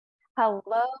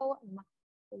Hello, my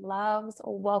loves.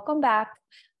 Welcome back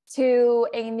to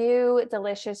a new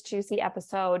delicious, juicy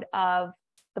episode of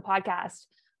the podcast.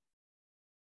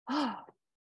 Oh,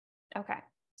 okay.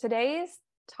 Today's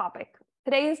topic,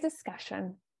 today's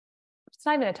discussion, it's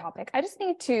not even a topic. I just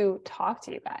need to talk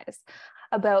to you guys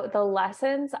about the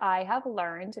lessons I have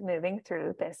learned moving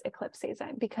through this eclipse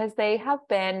season because they have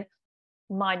been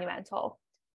monumental.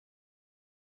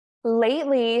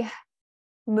 Lately,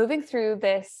 moving through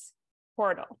this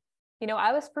portal,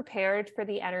 I was prepared for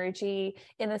the energy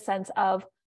in the sense of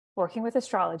working with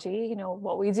astrology,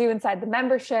 what we do inside the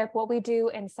membership, what we do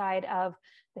inside of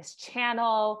this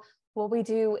channel, what we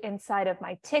do inside of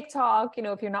my TikTok.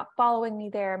 If you're not following me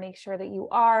there, make sure that you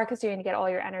are, because you're going to get all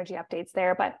your energy updates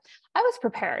there. But I was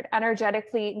prepared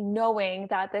energetically, knowing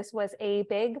that this was a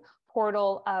big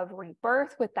portal of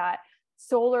rebirth with that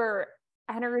solar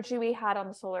energy we had on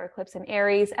the solar eclipse in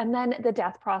Aries, and then the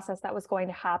death process that was going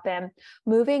to happen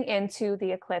moving into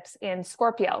the eclipse in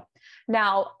Scorpio.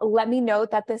 Now, let me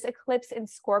note that this eclipse in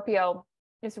Scorpio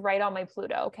is right on my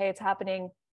Pluto. Okay. It's happening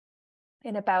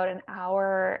in about an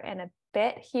hour and a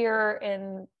bit here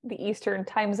in the Eastern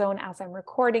time zone as I'm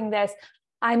recording this.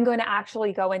 I'm going to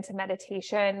actually go into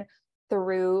meditation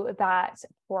through that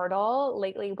portal.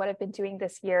 Lately, what I've been doing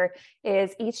this year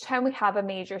is each time we have a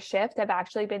major shift, I've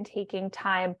actually been taking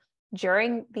time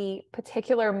during the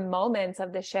particular moments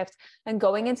of the shift and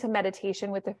going into meditation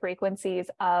with the frequencies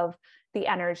of the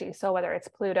energy. So whether it's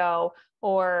Pluto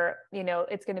or,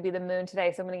 it's going to be the moon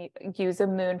today. So I'm going to use a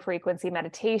moon frequency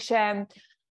meditation.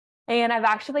 And I've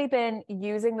actually been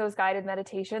using those guided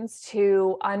meditations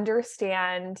to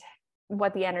understand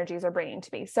what the energies are bringing to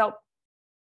me. So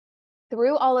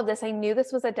through all of this, I knew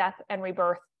this was a death and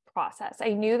rebirth process. I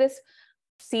knew this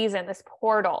season, this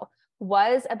portal,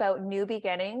 was about new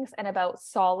beginnings and about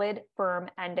solid, firm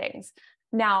endings.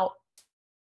 Now,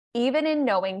 even in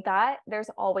knowing that, there's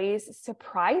always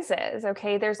surprises,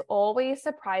 okay? There's always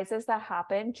surprises that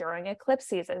happen during eclipse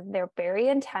season. They're very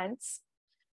intense.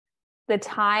 The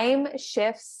time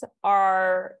shifts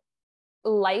are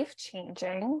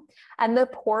life-changing, and the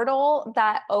portal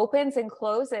that opens and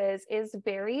closes is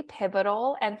very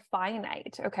pivotal and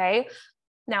finite. Okay.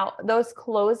 Now, those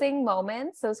closing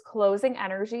moments, those closing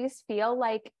energies feel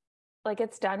like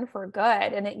it's done for good.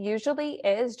 And it usually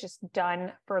is just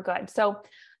done for good. So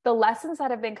the lessons that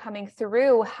have been coming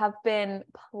through have been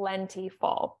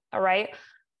plentiful. All right.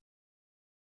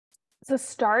 So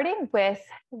starting with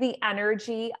the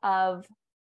energy of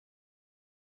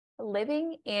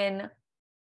living in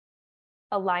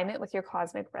alignment with your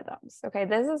cosmic rhythms. Okay.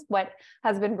 This is what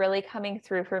has been really coming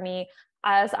through for me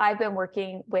as I've been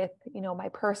working with, my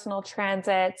personal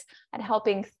transits and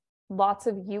helping lots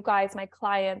of you guys, my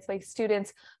clients, my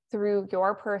students through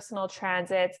your personal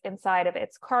transits inside of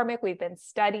its karmic. We've been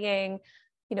studying,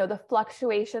 the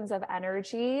fluctuations of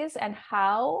energies and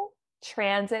how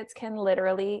transits can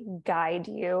literally guide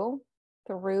you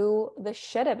through the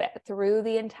shit of it, through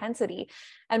the intensity.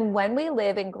 And when we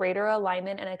live in greater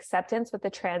alignment and acceptance with the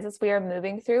transits we are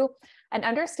moving through and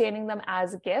understanding them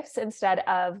as gifts instead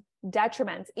of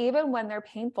detriments, even when they're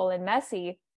painful and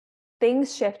messy,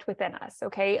 things shift within us.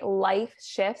 Okay. Life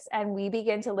shifts and we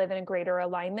begin to live in a greater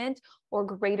alignment or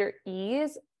greater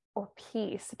ease or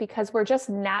peace because we're just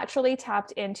naturally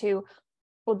tapped into,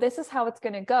 well, this is how it's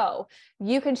going to go.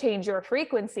 You can change your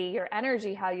frequency, your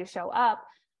energy, how you show up,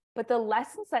 but the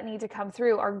lessons that need to come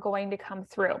through are going to come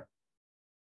through.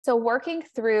 So working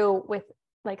through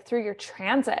through your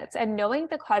transits and knowing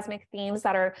the cosmic themes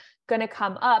that are going to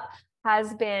come up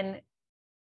has been,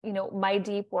 my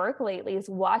deep work lately is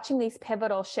watching these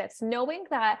pivotal shifts, knowing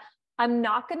that I'm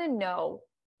not going to know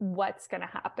what's going to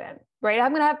happen, right?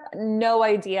 I'm going to have no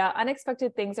idea.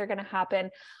 Unexpected things are going to happen,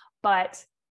 but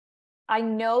I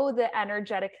know the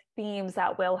energetic themes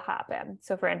that will happen.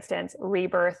 So for instance,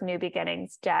 rebirth, new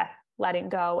beginnings, death, letting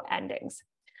go, endings.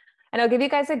 And I'll give you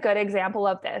guys a good example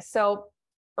of this. So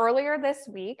earlier this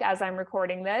week, as I'm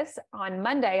recording this on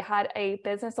Monday, I had a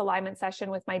business alignment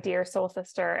session with my dear soul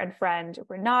sister and friend,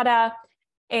 Renata.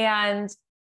 And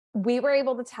we were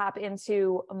able to tap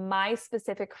into my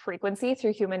specific frequency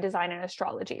through human design and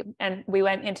astrology. And we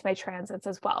went into my transits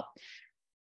as well.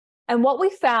 And what we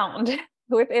found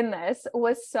within this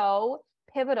was so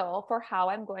pivotal for how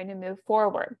I'm going to move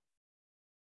forward.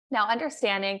 Now,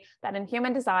 understanding that in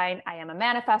human design, I am a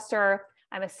manifester,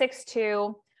 I'm a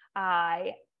 6-2,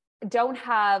 I don't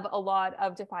have a lot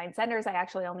of defined centers. I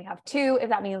actually only have 2. If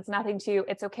that means nothing to you,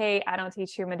 it's okay. I don't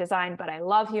teach human design, but I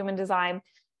love human design.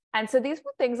 And so these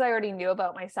were things I already knew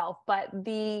about myself, but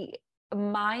the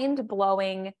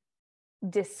mind-blowing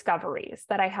discoveries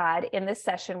that I had in this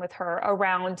session with her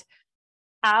around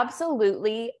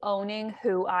absolutely owning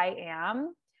who I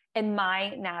am in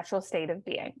my natural state of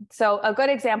being. So a good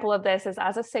example of this is,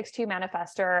 as a 6-2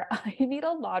 manifestor, I need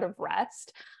a lot of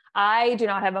rest. I do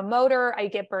not have a motor. I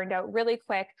get burned out really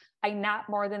quick. I nap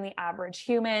more than the average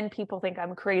human. People think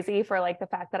I'm crazy for like the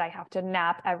fact that I have to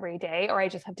nap every day, or I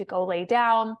just have to go lay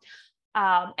down.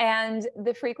 And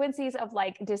the frequencies of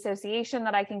like dissociation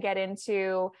that I can get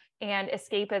into and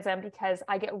escapism, because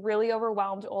I get really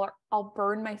overwhelmed, or I'll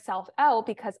burn myself out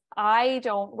because I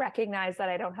don't recognize that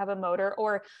I don't have a motor,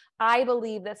 or I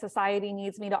believe that society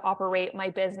needs me to operate my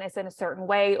business in a certain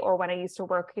way. Or when I used to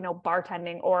work,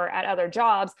 bartending or at other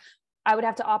jobs, I would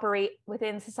have to operate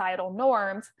within societal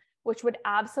norms, which would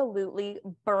absolutely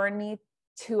burn me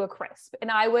to a crisp.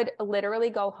 And I would literally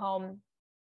go home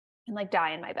and like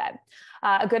die in my bed.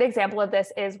 A good example of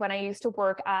this is when I used to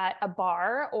work at a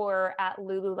bar or at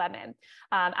Lululemon.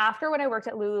 After when I worked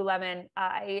at Lululemon,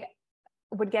 I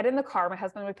would get in the car, my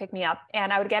husband would pick me up,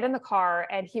 and I would get in the car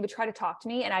and he would try to talk to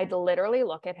me, and I'd literally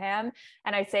look at him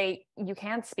and I'd say, you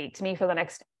can't speak to me for the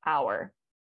next hour.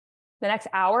 The next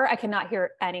hour, I cannot hear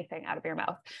anything out of your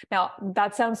mouth. Now,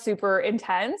 that sounds super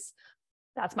intense.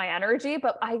 That's my energy,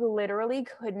 but I literally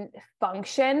couldn't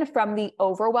function from the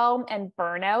overwhelm and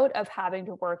burnout of having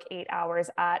to work 8 hours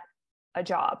at a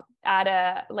job,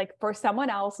 for someone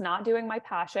else, not doing my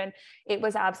passion. It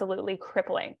was absolutely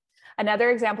crippling.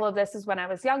 Another example of this is when I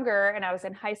was younger and I was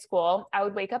in high school, I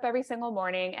would wake up every single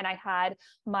morning and I had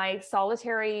my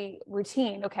solitary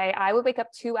routine. Okay. I would wake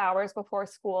up 2 hours before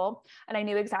school and I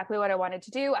knew exactly what I wanted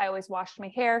to do. I always washed my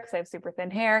hair because I have super thin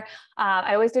hair.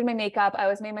 I always did my makeup. I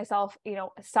always made myself,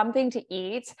 something to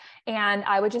eat. And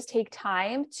I would just take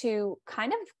time to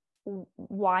kind of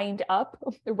rev up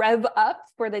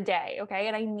for the day. Okay.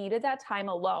 And I needed that time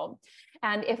alone.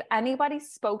 And if anybody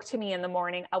spoke to me in the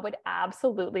morning, I would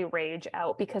absolutely rage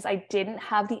out because I didn't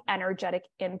have the energetic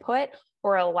input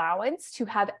or allowance to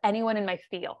have anyone in my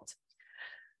field.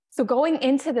 So going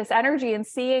into this energy and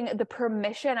seeing the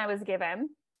permission I was given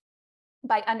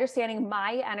by understanding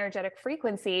my energetic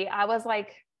frequency, I was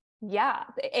like, yeah,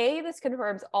 A, this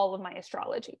confirms all of my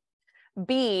astrology.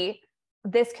 B,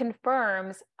 this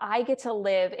confirms I get to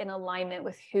live in alignment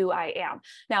with who I am.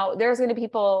 Now, there's going to be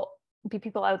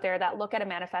people out there that look at a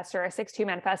manifestor, a 6-2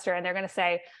 manifestor, and they're going to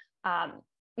say,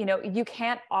 you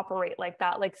can't operate like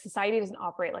that. Like society doesn't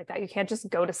operate like that. You can't just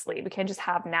go to sleep. You can't just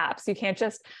have naps. You can't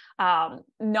just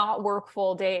not work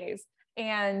full days.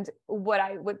 And what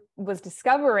I was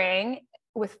discovering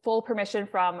with full permission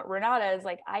from Renata is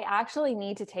like, I actually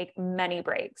need to take many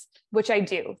breaks, which I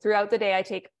do throughout the day. I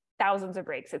take thousands of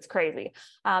breaks. It's crazy.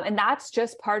 And that's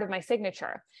just part of my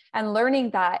signature. And learning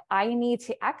that I need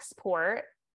to export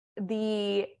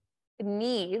the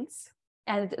needs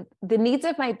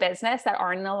of my business that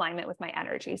aren't in alignment with my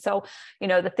energy. So,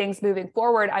 the things moving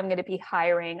forward, I'm going to be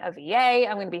hiring a VA.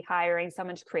 I'm going to be hiring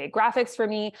someone to create graphics for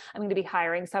me. I'm going to be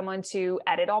hiring someone to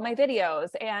edit all my videos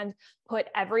and put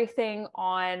everything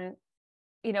on,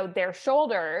 their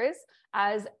shoulders,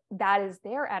 as that is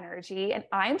their energy. And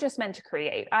I'm just meant to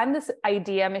create. I'm this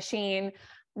idea machine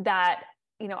that,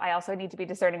 I also need to be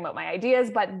discerning about my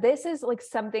ideas, but this is like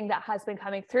something that has been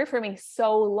coming through for me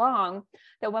so long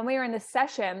that when we were in this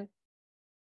session,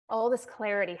 all this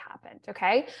clarity happened.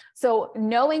 Okay. So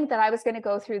knowing that I was going to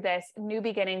go through this new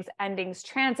beginnings, endings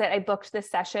transit, I booked this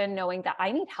session knowing that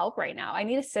I need help right now. I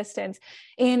need assistance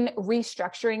in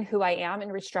restructuring who I am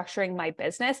and restructuring my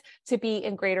business to be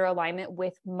in greater alignment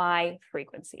with my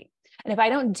frequency. And if I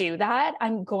don't do that,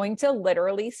 I'm going to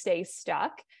literally stay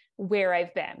stuck where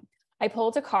I've been. I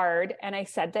pulled a card and I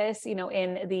said this, in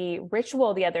the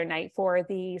ritual the other night for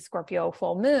the Scorpio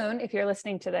full moon. If you're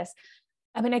listening to this,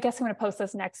 I guess I'm going to post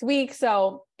this next week.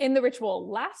 So in the ritual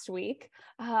last week,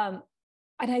 and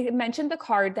I mentioned the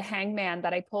card, the Hangman,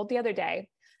 that I pulled the other day.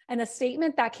 And the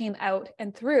statement that came out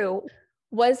and through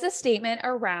was the statement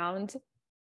around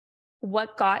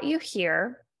what got you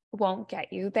here won't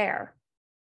get you there.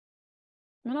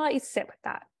 I'm going to let you sit with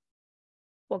that.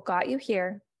 What got you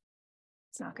here,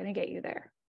 it's not going to get you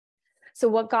there. So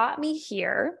what got me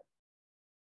here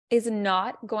is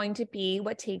not going to be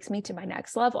what takes me to my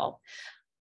next level.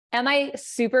 Am I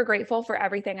super grateful for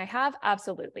everything I have?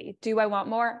 Absolutely. Do I want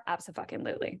more?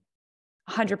 Absolutely.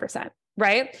 100%.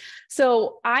 Right?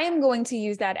 So I am going to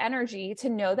use that energy to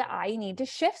know that I need to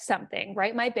shift something,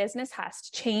 right? My business has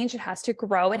to change. It has to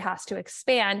grow. It has to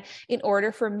expand in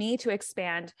order for me to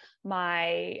expand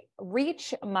my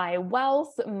reach, my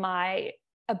wealth, my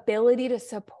ability to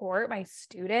support my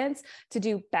students to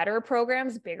do better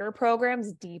programs, bigger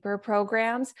programs, deeper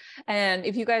programs. And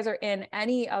if you guys are in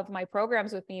any of my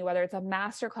programs with me, whether it's a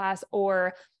masterclass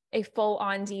or a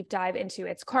full-on deep dive into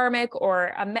its karmic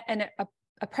or an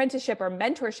apprenticeship or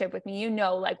mentorship with me, you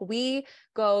know, like we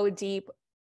go deep.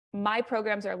 My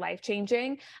programs are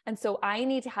life-changing. And so I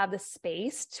need to have the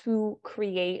space to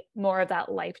create more of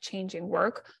that life-changing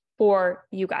work for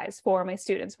you guys, for my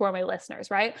students, for my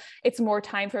listeners, right? It's more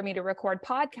time for me to record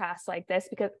podcasts like this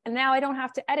because now I don't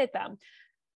have to edit them.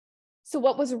 So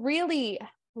what was really,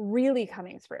 really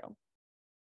coming through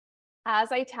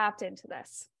as I tapped into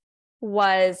this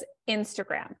was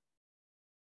Instagram.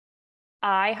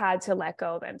 I had to let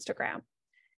go of Instagram.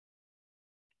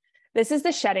 This is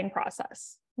the shedding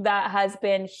process that has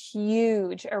been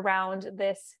huge around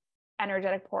this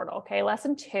energetic portal. Okay.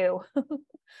 Lesson 2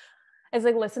 is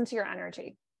like, listen to your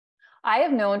energy. I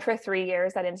have known for 3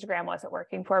 years that Instagram wasn't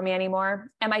working for me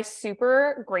anymore. Am I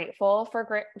super grateful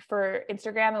for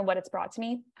Instagram and what it's brought to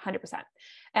me? 100%.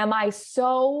 Am I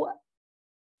so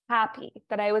happy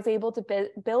that I was able to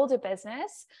build a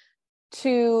business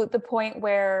to the point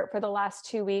where for the last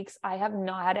 2 weeks, I have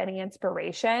not had any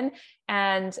inspiration,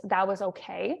 and that was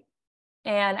okay.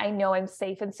 And I know I'm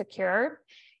safe and secure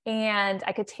and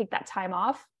I could take that time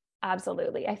off.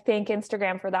 Absolutely. I thank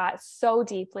Instagram for that so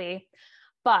deeply.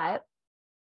 But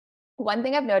one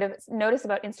thing I've noticed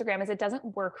about Instagram is it doesn't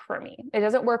work for me. It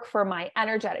doesn't work for my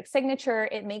energetic signature.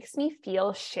 It makes me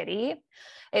feel shitty.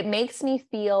 It makes me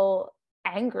feel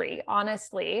angry.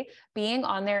 Honestly, being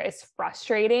on there is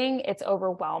frustrating. It's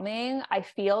overwhelming. I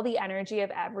feel the energy of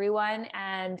everyone.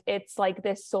 And it's like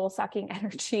this soul-sucking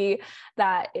energy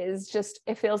that is just,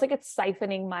 it feels like it's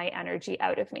siphoning my energy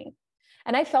out of me.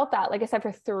 And I felt that, like I said,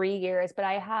 for 3 years, but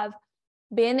I have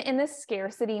been in this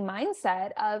scarcity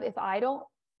mindset of if I don't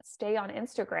stay on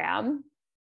Instagram,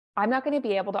 I'm not going to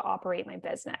be able to operate my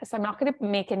business. I'm not going to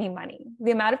make any money.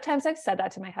 The amount of times I've said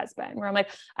that to my husband, where I'm like,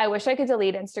 I wish I could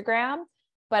delete Instagram,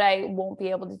 but I won't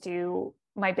be able to do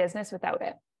my business without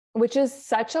it, which is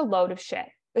such a load of shit.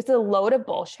 It's a load of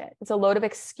bullshit. It's a load of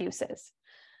excuses.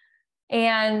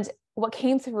 And what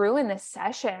came through in this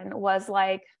session was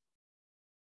like,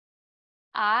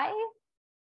 I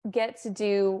get to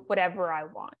do whatever I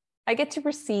want. I get to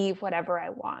receive whatever I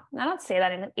want. And I don't say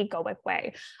that in an egoic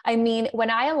way. I mean, when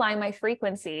I align my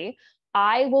frequency,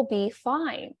 I will be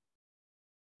fine.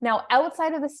 Now,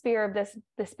 outside of the sphere of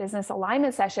this business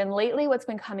alignment session, lately what's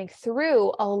been coming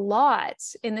through a lot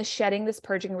in the shedding, this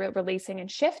purging, releasing,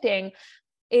 and shifting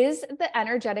is the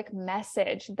energetic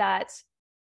message that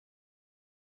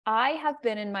I have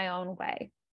been in my own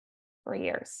way for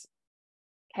years.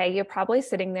 Okay, you're probably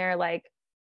sitting there like,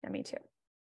 yeah, me too.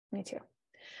 Me too.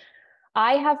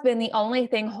 I have been the only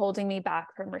thing holding me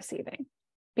back from receiving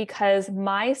because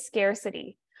my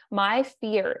scarcity, my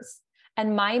fears,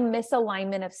 and my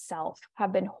misalignment of self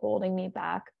have been holding me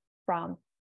back from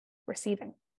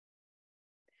receiving.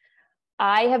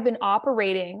 I have been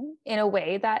operating in a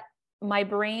way that my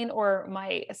brain or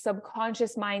my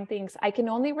subconscious mind thinks I can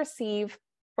only receive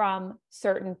from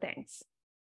certain things.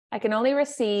 I can only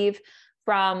receive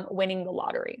from winning the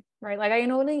lottery, right? Like I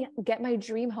can only get my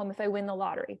dream home if I win the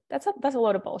lottery. That's a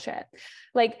load of bullshit.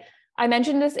 Like I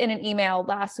mentioned this in an email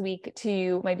last week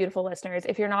to my beautiful listeners.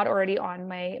 If you're not already on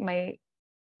my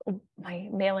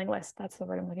mailing list, that's the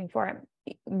word I'm looking for.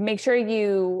 Make sure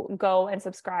you go and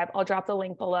subscribe. I'll drop the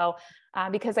link below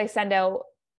because I send out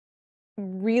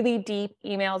really deep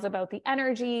emails about the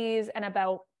energies and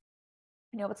about,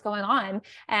 what's going on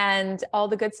and all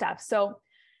the good stuff. So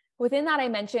within that, I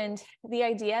mentioned the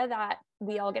idea that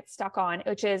we all get stuck on,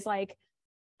 which is like,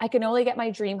 I can only get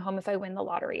my dream home if I win the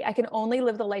lottery. I can only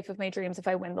live the life of my dreams if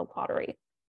I win the lottery.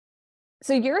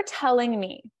 So you're telling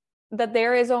me that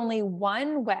there is only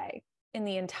one way in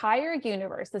the entire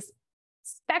universe, this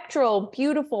spectral,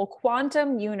 beautiful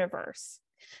quantum universe,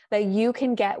 that you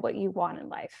can get what you want in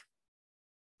life.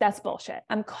 That's bullshit.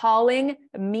 I'm calling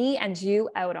me and you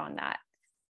out on that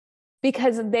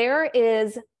because there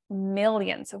is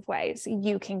millions of ways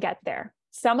you can get there.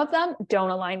 Some of them don't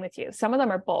align with you. Some of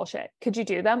them are bullshit. Could you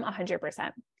do them?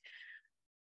 100%.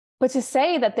 But to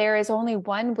say that there is only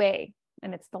one way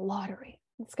and it's the lottery,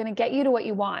 it's going to get you to what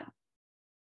you want.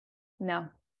 No.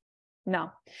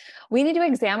 We need to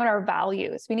examine our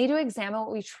values. We need to examine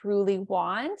what we truly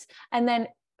want and then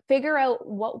figure out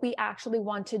what we actually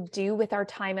want to do with our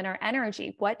time and our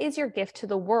energy. What is your gift to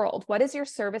the world? What is your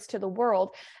service to the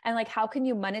world? And like, how can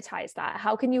you monetize that?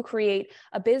 How can you create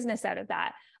a business out of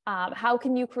that? How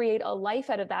can you create a life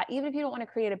out of that? Even if you don't want to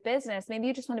create a business, maybe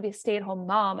you just want to be a stay-at-home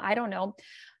mom. I don't know.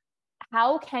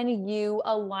 How can you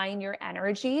align your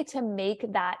energy to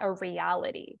make that a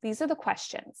reality? These are the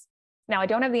questions. Now, I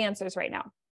don't have the answers right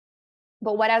now.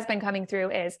 But what has been coming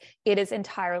through is it is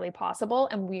entirely possible,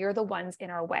 and we are the ones in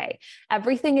our way.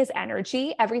 Everything is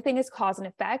energy. Everything is cause and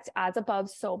effect, as above,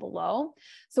 so below.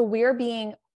 So we're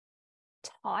being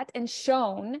taught and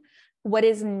shown what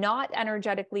is not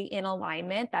energetically in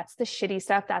alignment. That's the shitty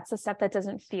stuff. That's the stuff that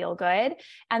doesn't feel good.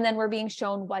 And then we're being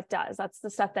shown what does. That's the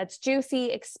stuff that's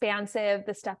juicy, expansive,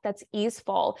 the stuff that's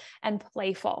easeful and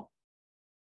playful.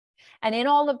 And in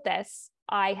all of this,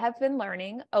 I have been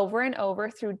learning over and over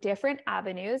through different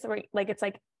avenues, or like it's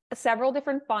like several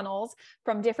different funnels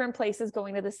from different places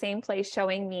going to the same place,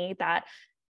 showing me that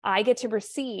I get to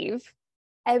receive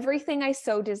everything I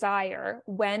so desire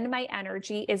when my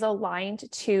energy is aligned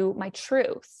to my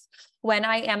truth, when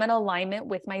I am in alignment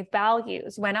with my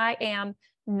values, when I am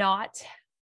not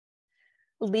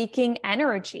leaking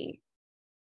energy.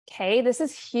 Okay, this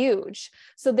is huge.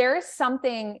 So there is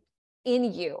something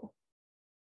in you,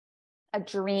 a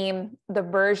dream, the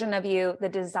version of you, the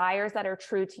desires that are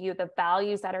true to you, the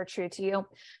values that are true to you.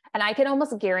 And I can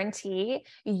almost guarantee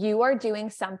you are doing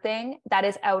something that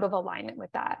is out of alignment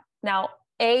with that. Now,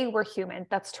 we're human.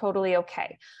 That's totally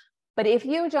okay. But if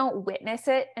you don't witness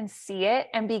it and see it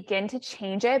and begin to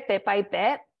change it bit by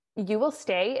bit, you will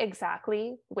stay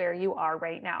exactly where you are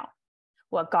right now.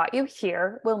 What got you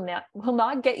here will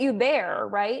not get you there,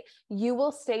 right? You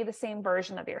will stay the same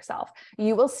version of yourself.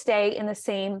 You will stay in the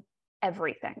same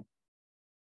everything,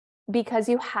 because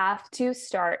you have to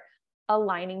start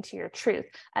aligning to your truth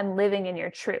and living in your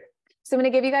truth. So I'm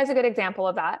going to give you guys a good example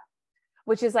of that,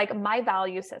 which is like my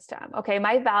value system. Okay.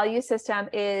 My value system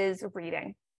is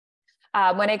reading.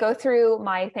 When I go through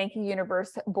my Thank You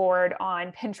Universe board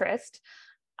on Pinterest,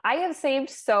 I have saved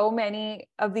so many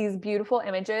of these beautiful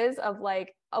images of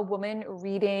like a woman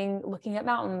reading, looking at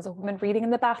mountains, a woman reading in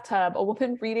the bathtub, a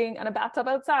woman reading in a bathtub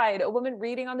outside, a woman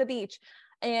reading on the beach.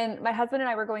 And my husband and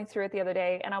I were going through it the other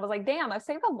day, and I was like, damn, I've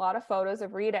saved a lot of photos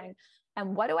of reading.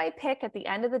 And what do I pick at the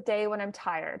end of the day when I'm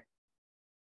tired?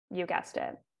 You guessed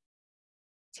it.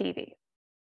 TV,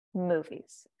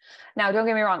 movies. Now, don't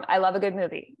get me wrong. I love a good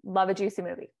movie, love a juicy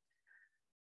movie.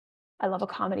 I love a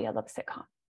comedy. I love a sitcom.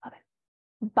 Love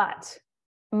it. But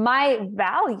my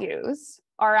values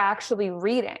are actually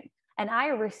reading, and I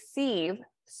receive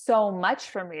so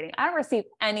much from reading. I don't receive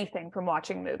anything from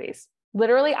watching movies.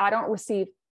 Literally, I don't receive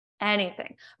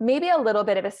anything. Maybe a little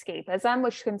bit of escapism,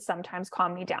 which can sometimes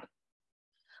calm me down.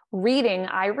 Reading,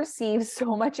 I receive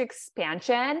so much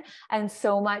expansion and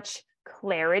so much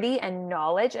clarity and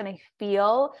knowledge, and I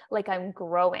feel like I'm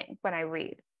growing when I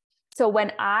read. So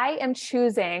when I am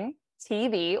choosing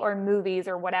TV or movies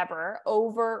or whatever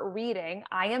over reading,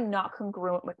 I am not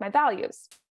congruent with my values.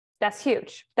 That's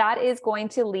huge. That is going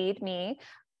to lead me,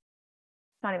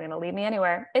 it's not even going to lead me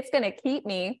anywhere. It's going to keep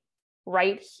me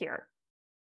right here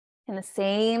in the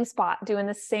same spot, doing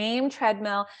the same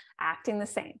treadmill, acting the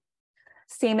same.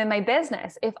 Same in my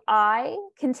business. If I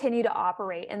continue to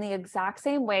operate in the exact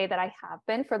same way that I have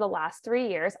been for the last 3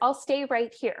 years, I'll stay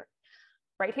right here.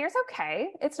 Right here's okay.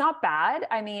 It's not bad.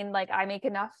 I mean, like I make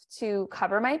enough to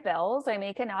cover my bills. I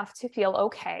make enough to feel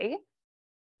okay.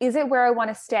 Is it where I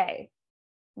want to stay?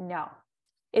 No.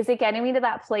 Is it getting me to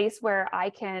that place where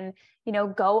I can,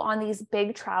 go on these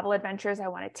big travel adventures I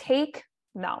want to take?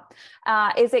 No.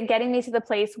 Is it getting me to the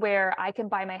place where I can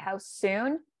buy my house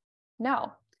soon?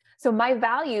 No. So my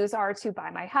values are to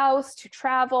buy my house, to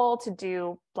travel, to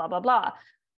do blah, blah, blah.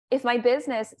 If my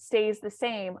business stays the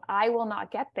same, I will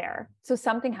not get there. So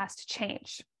something has to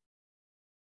change.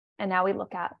 And now we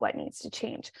look at what needs to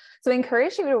change. So I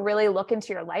encourage you to really look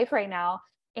into your life right now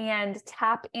and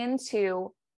tap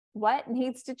into what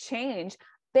needs to change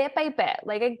bit by bit.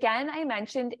 Like again, I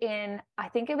mentioned I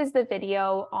think it was the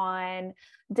video on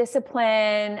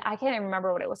discipline. I can't even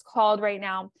remember what it was called right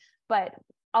now, but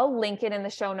I'll link it in the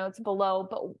show notes below.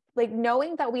 But like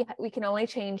knowing that we can only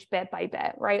change bit by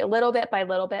bit, right? A little bit by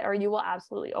little bit, or you will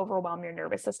absolutely overwhelm your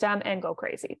nervous system and go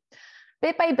crazy.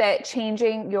 Bit by bit,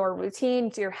 changing your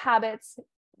routines, your habits,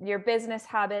 your business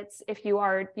habits. If you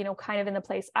are, kind of in the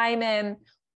place I'm in,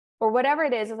 or whatever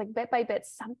it is like bit by bit,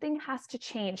 something has to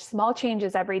change. Small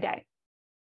changes every day.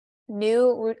 A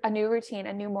new routine,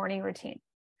 a new morning routine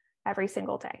every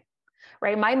single day,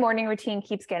 right? My morning routine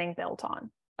keeps getting built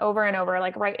on over and over.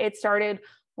 Like, right, it started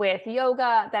with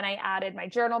yoga, then I added my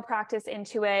journal practice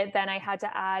into it, then I had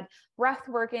to add breath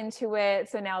work into it.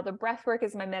 So now the breath work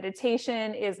is my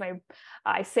meditation,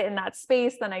 I sit in that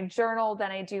space, then I journal,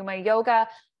 then I do my yoga.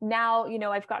 Now,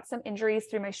 I've got some injuries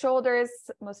through my shoulders.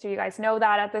 Most of you guys know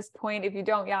that at this point. If you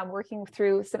don't, I'm working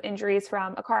through some injuries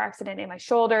from a car accident in my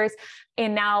shoulders.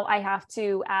 And now I have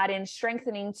to add in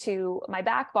strengthening to my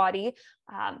back body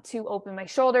to open my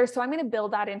shoulders. So I'm going to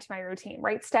build that into my routine,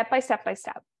 right? Step by step by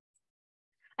step.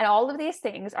 And all of these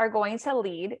things are going to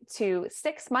lead to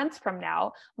 6 months from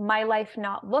now, my life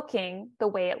not looking the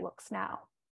way it looks now.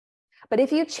 But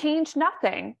if you change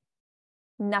nothing,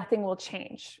 nothing will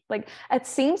change. Like, it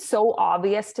seems so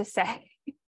obvious to say,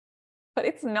 but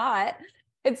it's not.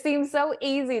 It seems so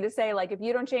easy to say, like, if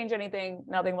you don't change anything,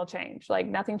 nothing will change. Like,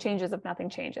 nothing changes if nothing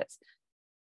changes.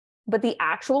 But the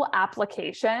actual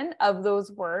application of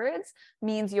those words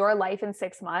means your life in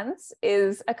 6 months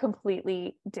is a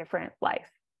completely different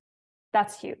life.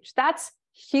 That's huge. That's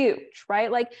huge,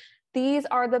 right? Like, these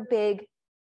are the big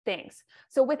things.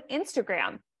 So with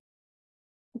Instagram,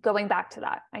 going back to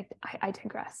that, I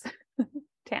digress.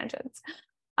 Tangents.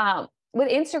 With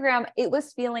Instagram, it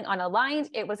was feeling unaligned.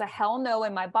 It was a hell no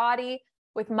in my body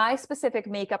with my specific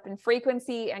makeup and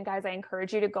frequency. And guys, I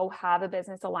encourage you to go have a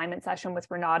business alignment session with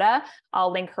Renata.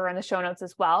 I'll link her in the show notes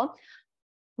as well.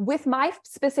 With my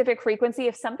specific frequency,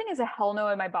 if something is a hell no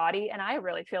in my body, and I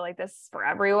really feel like this is for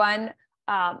everyone,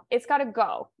 it's got to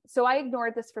go. So I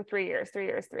ignored this for 3 years.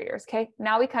 Okay.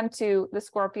 Now we come to the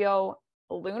Scorpio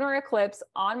lunar eclipse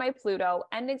on my Pluto,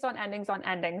 endings on endings on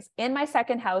endings in my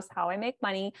second house, how I make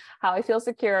money, how I feel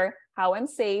secure, how I'm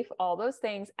safe, all those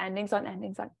things, endings on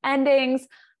endings on endings.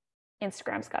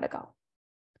 Instagram's got to go.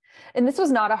 And this was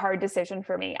not a hard decision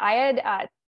for me. I had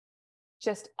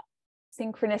just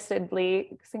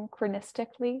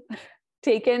synchronistically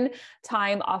taken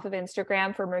time off of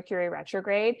Instagram for Mercury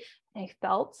retrograde, and I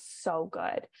felt so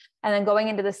good. And then going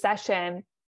into the session,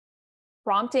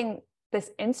 prompting this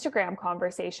Instagram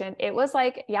conversation, it was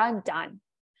like, yeah, I'm done.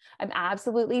 I'm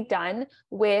absolutely done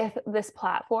with this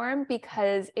platform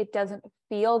because it doesn't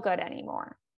feel good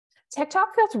anymore.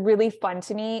 TikTok feels really fun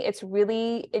to me. It's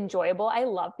really enjoyable. I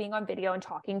love being on video and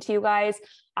talking to you guys.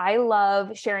 I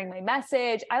love sharing my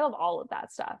message. I love all of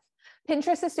that stuff.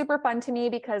 Pinterest is super fun to me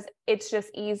because it's just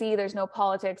easy. There's no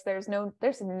politics. There's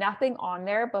nothing on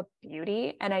there but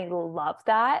beauty. And I love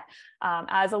that.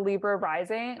 As a Libra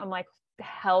rising, I'm like,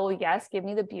 hell yes, give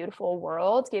me the beautiful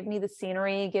world, give me the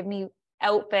scenery, give me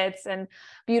outfits and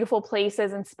beautiful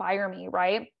places, inspire me,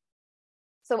 right?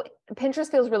 So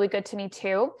Pinterest feels really good to me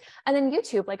too. And then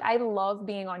YouTube, like, I love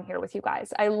being on here with you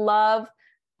guys. I love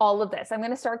all of this. I'm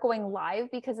going to start going live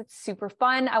because it's super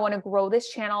fun. I want to grow this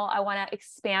channel. I want to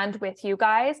expand with you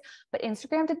guys, but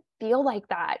Instagram didn't feel like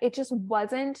that. It just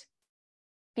wasn't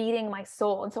feeding my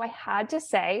soul. And so I had to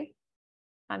say,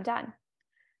 I'm done.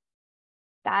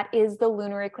 That is the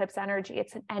lunar eclipse energy.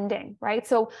 It's an ending, right?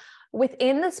 So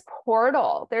within this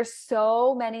portal, there's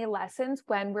so many lessons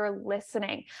when we're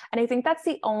listening. And I think that's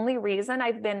the only reason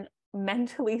I've been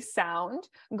mentally sound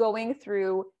going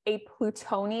through a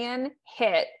Plutonian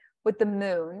hit with the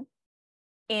moon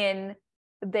in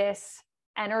this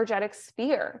energetic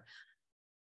sphere.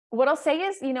 What I'll say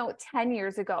is, 10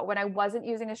 years ago, when I wasn't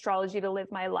using astrology to live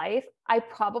my life, I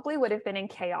probably would have been in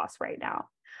chaos right now.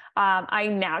 I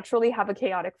naturally have a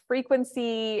chaotic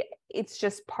frequency. It's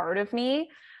just part of me.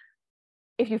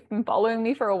 If you've been following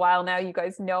me for a while now, you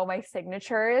guys know my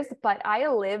signatures, but I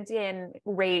lived in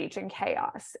rage and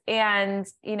chaos and,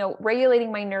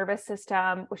 regulating my nervous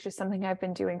system, which is something I've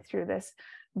been doing through this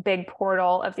big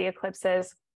portal of the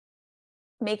eclipses,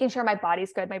 making sure my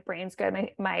body's good, my brain's good,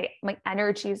 my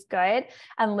energy's good,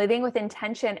 and living with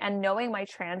intention and knowing my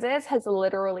transits has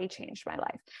literally changed my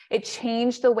life. It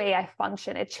changed the way I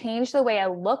function. It changed the way I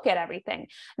look at everything.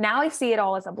 Now I see it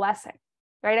all as a blessing,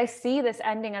 right? I see this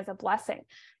ending as a blessing.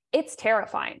 It's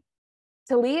terrifying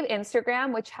to leave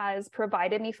Instagram, which has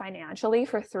provided me financially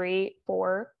for 3,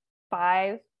 4,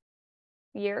 5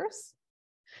 years,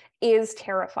 is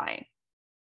terrifying.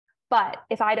 But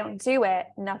if I don't do it,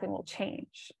 nothing will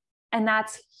change. And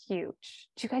that's huge.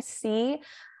 Do you guys see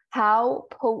how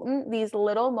potent these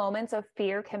little moments of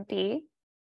fear can be?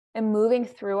 And moving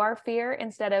through our fear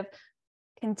instead of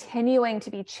continuing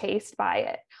to be chased by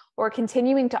it or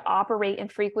continuing to operate in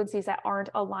frequencies that aren't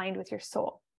aligned with your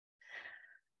soul.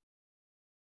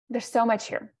 There's so much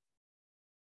here.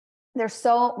 There's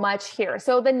so much here.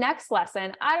 So the next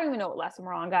lesson, I don't even know what lesson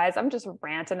we're on, guys. I'm just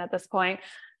ranting at this point.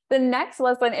 The next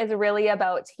lesson is really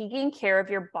about taking care of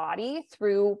your body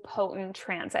through potent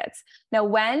transits. Now,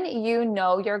 when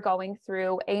you're going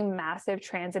through a massive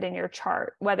transit in your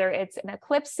chart, whether it's an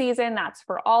eclipse season, that's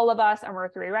for all of us, a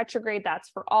Mercury retrograde, that's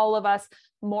for all of us,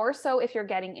 more so if you're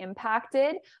getting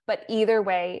impacted, but either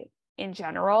way in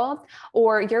general,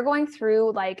 or you're going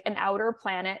through like an outer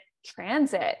planet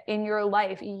transit in your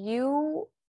life, you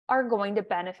are going to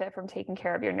benefit from taking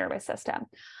care of your nervous system.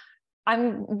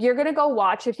 You're going to go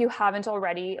watch, if you haven't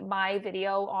already, my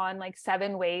video on like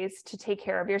 7 ways to take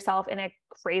care of yourself in a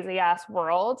crazy ass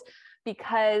world,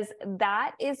 because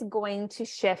that is going to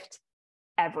shift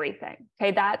everything.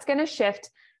 Okay. That's going to shift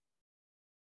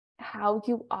how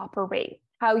you operate,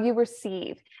 how you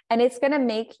receive, and it's going to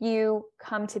make you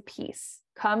come to peace,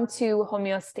 come to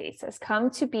homeostasis, come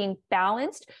to being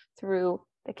balanced through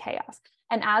the chaos.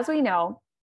 And as we know,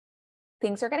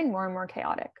 things are getting more and more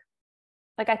chaotic.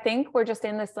 Like, I think we're just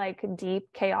in this like deep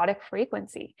chaotic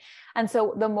frequency. And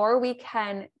so the more we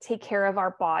can take care of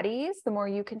our bodies, the more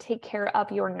you can take care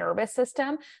of your nervous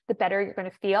system, the better you're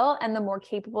going to feel, and the more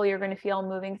capable you're going to feel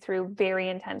moving through very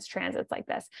intense transits like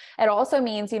this. It also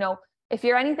means, you know, if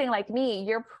you're anything like me,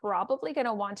 you're probably going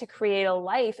to want to create a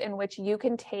life in which you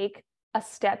can take a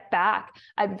step back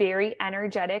at very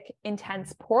energetic,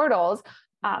 intense portals.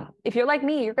 If you're like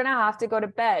me, you're going to have to go to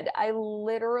bed. I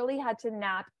literally had to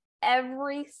nap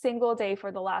every single day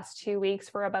for the last 2 weeks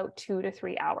for about 2 to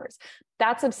 3 hours.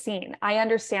 That's obscene. I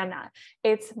understand that.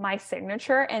 It's my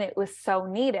signature and it was so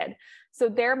needed. So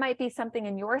there might be something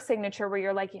in your signature where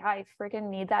you're like, yeah, I freaking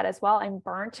need that as well. I'm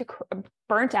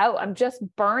burnt out. I'm just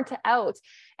burnt out.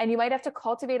 And you might have to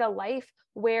cultivate a life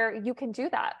where you can do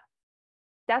that.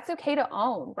 That's okay to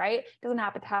own, right? It doesn't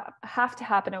have to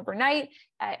happen overnight.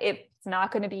 It's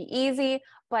not going to be easy,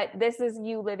 but this is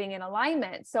you living in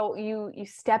alignment. So you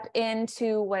step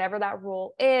into whatever that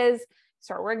role is,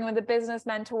 start working with a business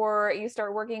mentor, you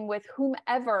start working with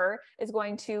whomever is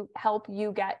going to help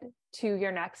you get to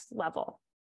your next level.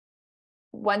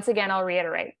 Once again, I'll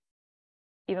reiterate,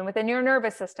 even within your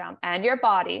nervous system and your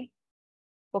body,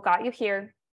 what got you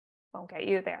here won't get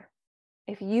you there.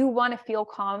 If you want to feel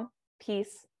calm,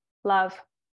 peace, love,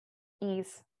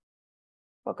 ease,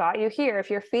 what got you here?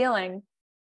 If you're feeling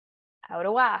out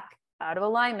of whack, out of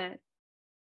alignment,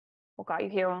 what got you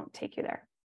here won't take you there.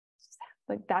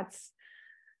 Like that's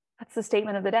the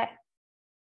statement of the day.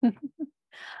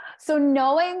 So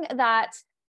knowing that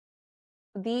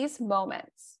these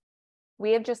moments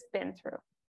we have just been through,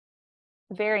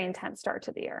 very intense start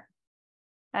to the year.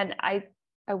 And I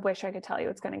wish I could tell you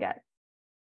it's going to get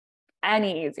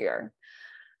any easier.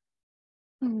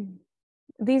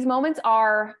 These moments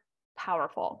are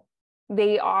powerful.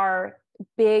 They are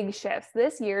big shifts.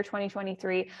 This year,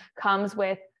 2023, comes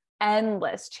with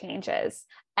endless changes,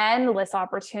 endless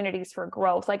opportunities for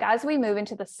growth. Like as we move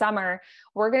into the summer,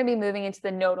 we're going to be moving into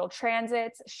the nodal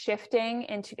transits, shifting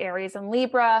into Aries and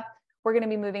Libra. We're going to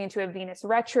be moving into a Venus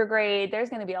retrograde. There's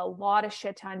going to be a lot of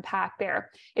shit to unpack there.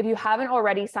 If you haven't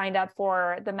already signed up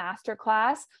for the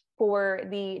Masterclass for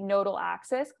the Nodal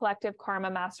Axis Collective Karma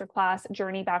Masterclass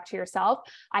Journey Back to Yourself,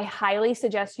 I highly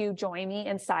suggest you join me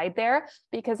inside there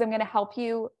because I'm going to help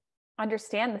you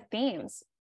understand the themes.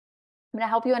 I'm going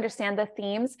to help you understand the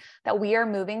themes that we are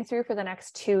moving through for the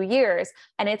next 2 years.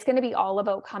 And it's going to be all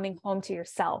about coming home to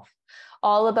yourself,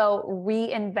 all about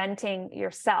reinventing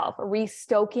yourself,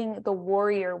 restoking the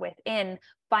warrior within,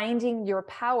 finding your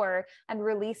power, and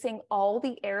releasing all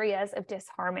the areas of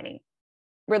disharmony,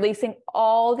 releasing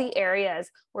all the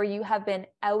areas where you have been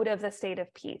out of the state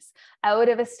of peace, out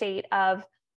of a state of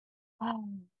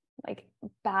like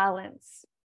balance.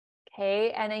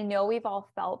 Okay. And I know we've all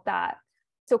felt that.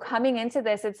 So coming into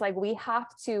this, it's like we have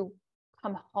to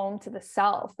come home to the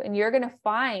self. And you're going to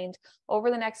find over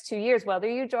the next 2 years, whether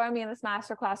you join me in this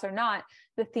masterclass or not,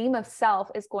 the theme of self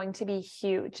is going to be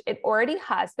huge. It already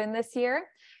has been this year.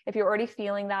 If you're already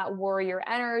feeling that warrior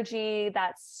energy,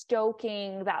 that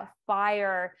stoking, that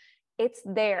fire, it's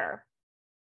there.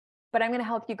 But I'm going to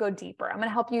help you go deeper. I'm going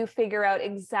to help you figure out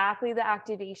exactly the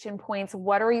activation points.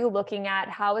 What are you looking at?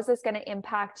 How is this going to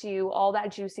impact you? All that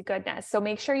juicy goodness. So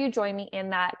make sure you join me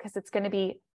in that because it's going to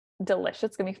be delicious.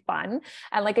 It's going to be fun.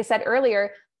 And like I said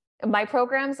earlier, my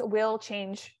programs will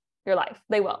change your life.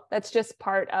 They will. That's just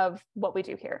part of what we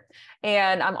do here.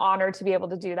 And I'm honored to be able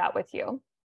to do that with you.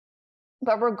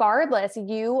 But regardless,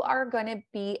 you are going to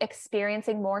be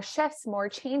experiencing more shifts, more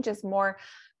changes, more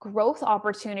growth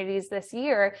opportunities this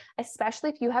year, especially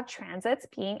if you have transits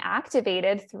being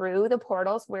activated through the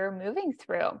portals we're moving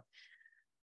through.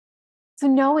 So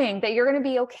knowing that you're going to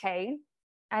be okay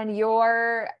and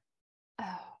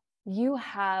you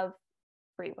have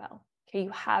free will. Okay,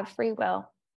 you have free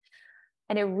will.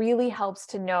 And it really helps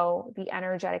to know the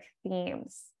energetic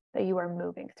themes that you are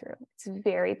moving through. It's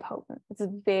very potent. It's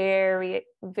very,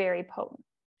 very potent.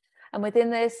 And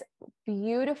within this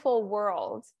beautiful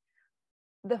world,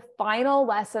 the final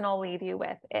lesson I'll leave you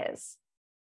with is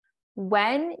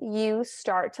when you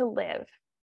start to live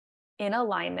in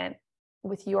alignment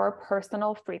with your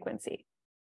personal frequency,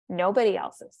 nobody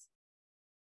else's,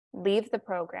 leave the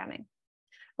programming,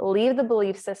 leave the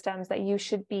belief systems that you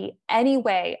should be any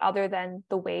way other than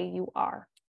the way you are.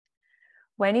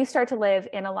 When you start to live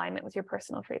in alignment with your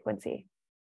personal frequency,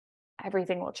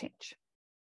 everything will change.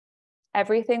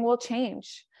 Everything will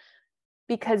change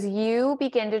because you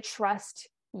begin to trust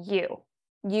you.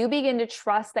 You begin to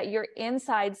trust that your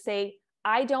inside say,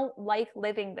 I don't like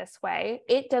living this way.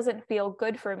 It doesn't feel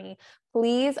good for me.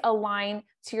 Please align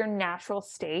to your natural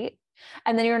state.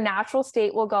 And then your natural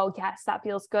state will go, yes, that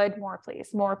feels good. More, please,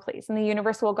 more, please. And the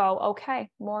universe will go, okay,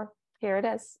 more. Here it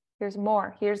is. Here's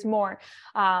more. Here's more.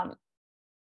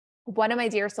 One of my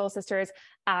dear soul sisters,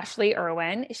 Ashley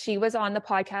Irwin, she was on the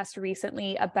podcast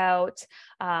recently about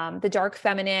the dark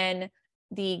feminine,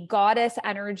 the goddess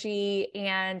energy,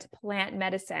 and plant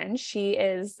medicine. She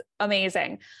is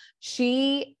amazing.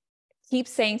 She keeps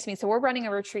saying to me, so we're running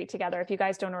a retreat together. If you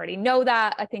guys don't already know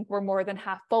that, I think we're more than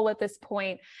half full at this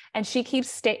point. And she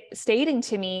keeps stating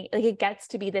to me, like, it gets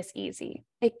to be this easy.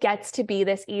 It gets to be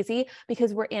this easy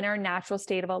because we're in our natural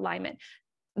state of alignment.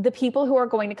 The people who are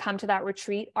going to come to that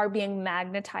retreat are being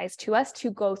magnetized to us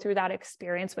to go through that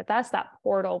experience with us, that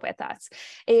portal with us.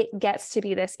 It gets to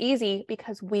be this easy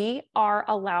because we are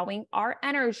allowing our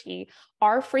energy,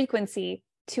 our frequency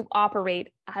to operate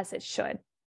as it should.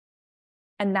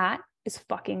 And that is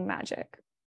fucking magic.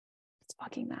 It's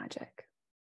fucking magic.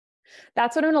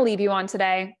 That's what I'm going to leave you on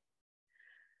today.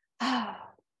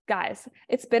 Guys,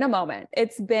 it's been a moment.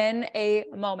 It's been a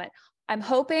moment. I'm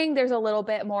hoping there's a little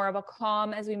bit more of a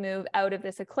calm as we move out of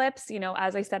this eclipse. You know,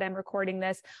 as I said, I'm recording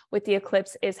this with the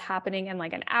eclipse is happening in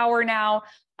like an hour now.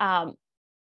 I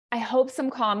hope some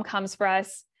calm comes for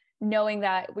us, knowing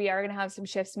that we are going to have some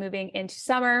shifts moving into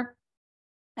summer.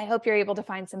 I hope you're able to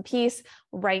find some peace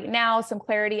right now, some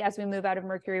clarity as we move out of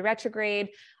Mercury retrograde.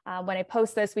 When I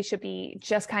post this, we should be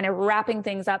just kind of wrapping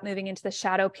things up, moving into the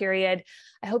shadow period.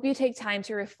 I hope you take time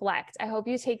to reflect. I hope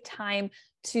you take time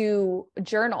to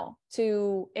journal,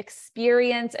 to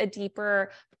experience a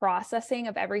deeper processing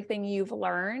of everything you've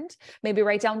learned. Maybe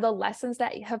write down the lessons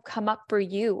that have come up for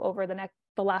you over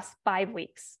the last 5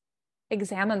 weeks.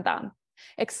 Examine them,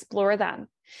 explore them,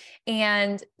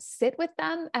 and sit with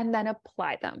them and then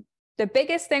apply them. The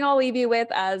biggest thing I'll leave you with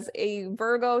as a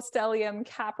Virgo stellium,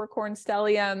 Capricorn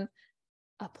stellium,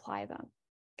 apply them.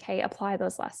 Okay, apply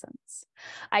those lessons.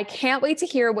 I can't wait to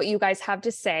hear what you guys have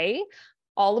to say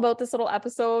all about this little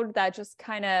episode that just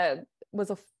kind of was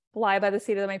a fly by the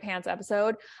seat of my pants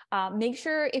episode. Make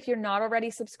sure if you're not already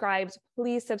subscribed,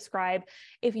 please subscribe.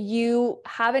 If you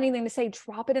have anything to say,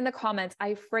 drop it in the comments.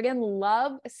 I friggin'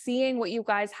 love seeing what you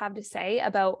guys have to say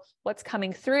about what's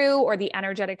coming through or the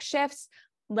energetic shifts.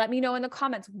 Let me know in the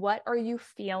comments, what are you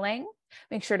feeling?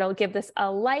 Make sure to give this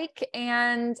a like,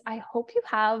 and I hope you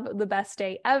have the best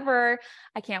day ever.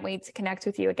 I can't wait to connect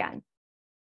with you again.